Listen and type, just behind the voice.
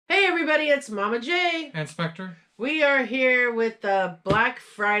everybody, it's Mama J. And Spectre. We are here with the Black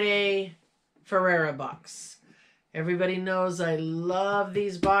Friday Ferrara box. Everybody knows I love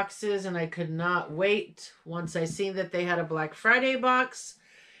these boxes and I could not wait once I seen that they had a Black Friday box,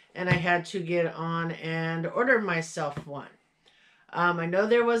 and I had to get on and order myself one. I know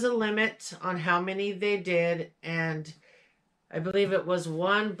there was a limit on how many they did, and I believe it was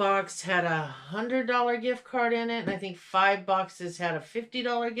one box had a $100 gift card in it, and I think 5 boxes had a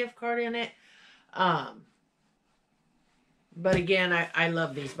 $50 gift card in it. But again, I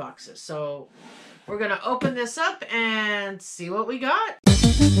love these boxes. So we're going to open this up and see what we got.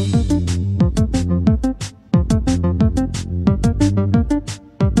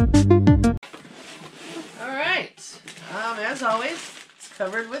 All right. As always, it's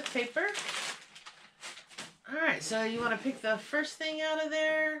covered with paper. All right, so you want to pick the first thing out of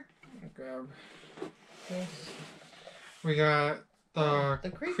there? Grab this. We got the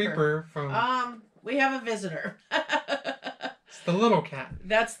creeper from... we have a visitor. It's the little cat.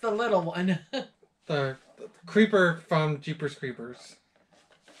 That's the little one. the creeper from Jeepers Creepers.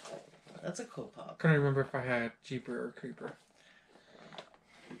 That's a cool pop. Couldn't remember if I had Jeeper or Creeper.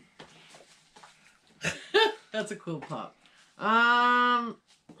 That's a cool pop. I'm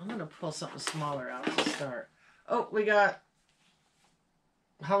going to pull something smaller out to start. Oh, we got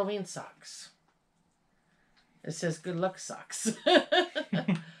Halloween socks. It says good luck socks.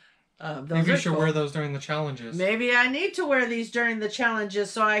 Maybe you should wear those during the challenges. Maybe I need to wear these during the challenges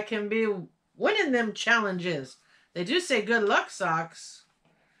so I can be winning them challenges. They do say good luck socks.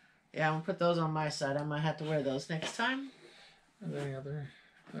 Yeah, I'm going to put those on my side. I might have to wear those next time. Are there any other?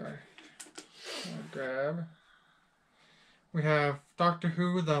 There. I'll grab. We have Doctor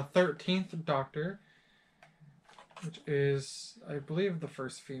Who, the 13th Doctor, which is, I believe, the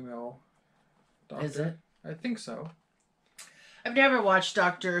first female Doctor. Is it? I think so. I've never watched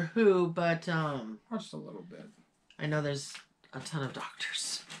Doctor Who, but watched a little bit. I know there's a ton of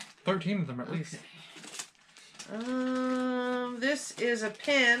doctors. 13 of them at least. This is a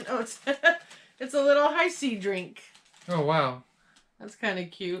pen. Oh, it's a little high C drink. Oh wow. That's kind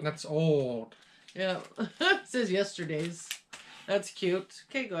of cute. That's old. Yeah. It says yesterday's. That's cute.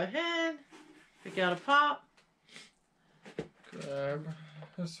 Okay, go ahead. Pick out a pop. Grab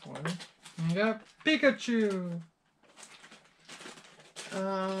this one. We got Pikachu.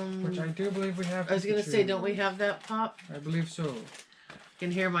 Which I do believe we have. I was gonna say, don't we have that pop? I believe so. I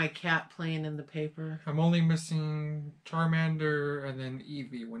can hear my cat playing in the paper. I'm only missing Charmander and then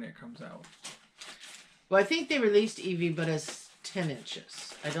Eevee when it comes out. Well, I think they released Eevee, but it's 10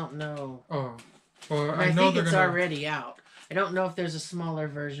 inches. I don't know. Oh. Well, I think it's already out. I don't know if there's a smaller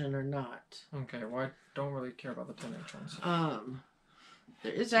version or not. Okay, well, I don't really care about the 10-inch ones.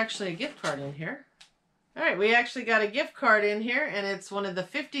 There is actually a gift card in here. All right, we actually got a gift card in here, and it's one of the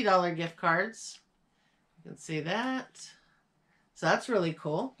 $50 gift cards. You can see that. So that's really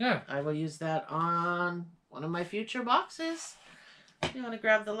cool. Yeah. I will use that on one of my future boxes. You want to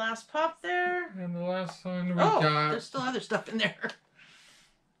grab the last pop there? And the last one we got... there's still other stuff in there.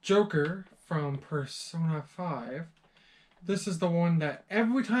 Joker from Persona 5. This is the one that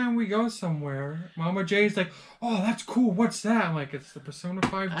every time we go somewhere, Mama J's like, oh, that's cool. What's that? I'm like, it's the Persona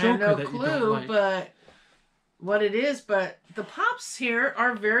 5 Joker that you don't like. But what it is, but the pops here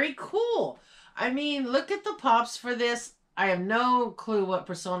are very cool. I mean, look at the pops for this. I have no clue what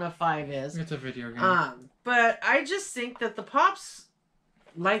Persona 5 is. It's a video game. But I just think that the pops,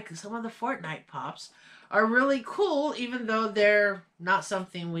 like some of the Fortnite pops, are really cool, even though they're not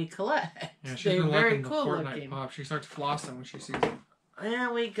something we collect. Yeah, she's they're been very liking cool the Fortnite looking. pop. She starts flossing when she sees them.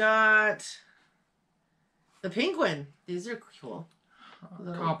 And we got the penguin. These are cool.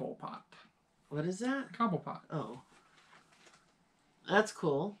 Cobblepot. What is that? Cobblepot. Oh. That's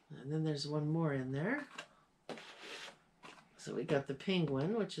cool. And then there's one more in there. So we got the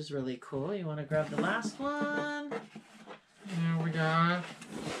penguin, which is really cool. You want to grab the last one? And we got...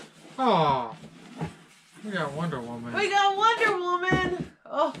 Oh, we got Wonder Woman. We got Wonder Woman!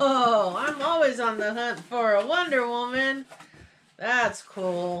 Oh, I'm always on the hunt for a Wonder Woman. That's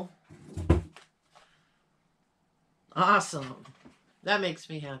cool. Awesome. That makes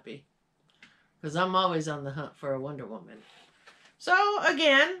me happy. Because I'm always on the hunt for a Wonder Woman. So,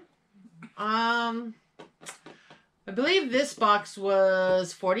 again, I believe this box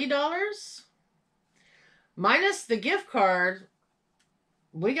was $40. Minus the gift card,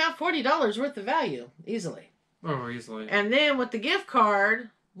 we got $40 worth of value, easily. Oh, easily. And then with the gift card,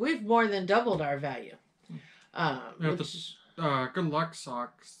 we've more than doubled our value. Good luck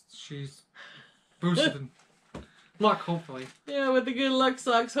socks. She's boosted in luck, hopefully. Yeah, with the good luck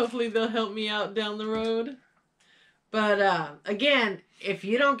socks, hopefully they'll help me out down the road. But again, if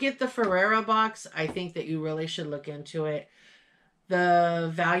you don't get the Ferrara box, I think that you really should look into it.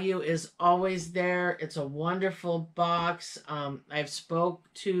 The value is always there. It's a wonderful box. I've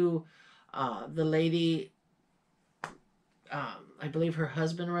spoke to the lady. I believe her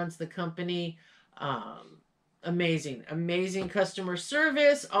husband runs the company. Amazing customer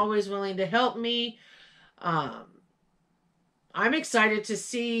service. Always willing to help me. I'm excited to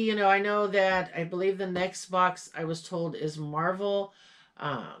see, you know, I know that I believe the next box I was told is Marvel.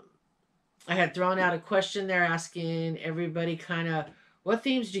 I had thrown out a question there asking everybody kind of, what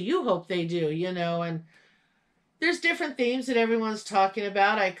themes do you hope they do, you know, and there's different themes that everyone's talking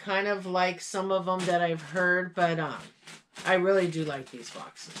about. I kind of like some of them that I've heard, but I really do like these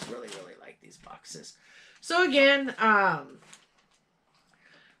boxes. Really like these boxes. So again,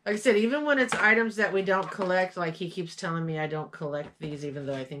 like I said, even when it's items that we don't collect, like he keeps telling me I don't collect these, even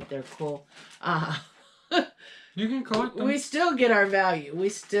though I think they're cool. You can collect them. We still get our value. We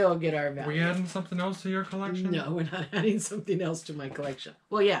still get our value. Are we adding something else to your collection? No, we're not adding something else to my collection.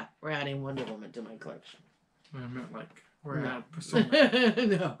 Well, yeah, we're adding Wonder Woman to my collection. I meant like we're adding Persona.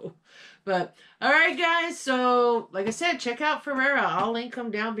 No. But, all right, guys. So, like I said, check out Ferrara. I'll link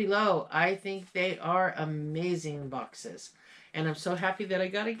them down below. I think they are amazing boxes. And I'm so happy that I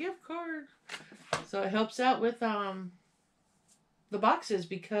got a gift card. So, it helps out with the boxes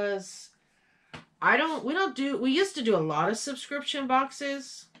because we used to do a lot of subscription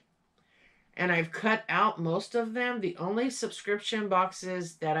boxes, and I've cut out most of them. The only subscription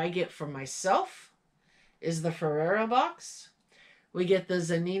boxes that I get for myself is the Ferrara box. We get the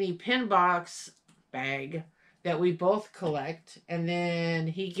Zanini pin box bag that we both collect, and then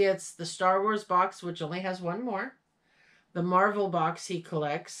he gets the Star Wars box, which only has one more, the Marvel box he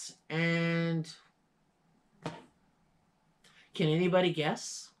collects, and can anybody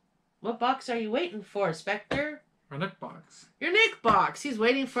guess? What box are you waiting for, Spectre? Our Nick box. Your Nick box. He's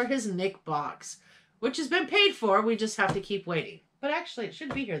waiting for his Nick box, which has been paid for. We just have to keep waiting. But actually, it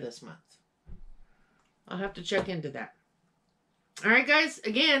should be here this month. I'll have to check into that. All right, guys.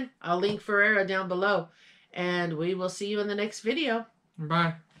 Again, I'll link Ferrara down below. And we will see you in the next video.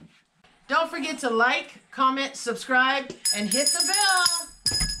 Bye. Don't forget to like, comment, subscribe, and hit the bell.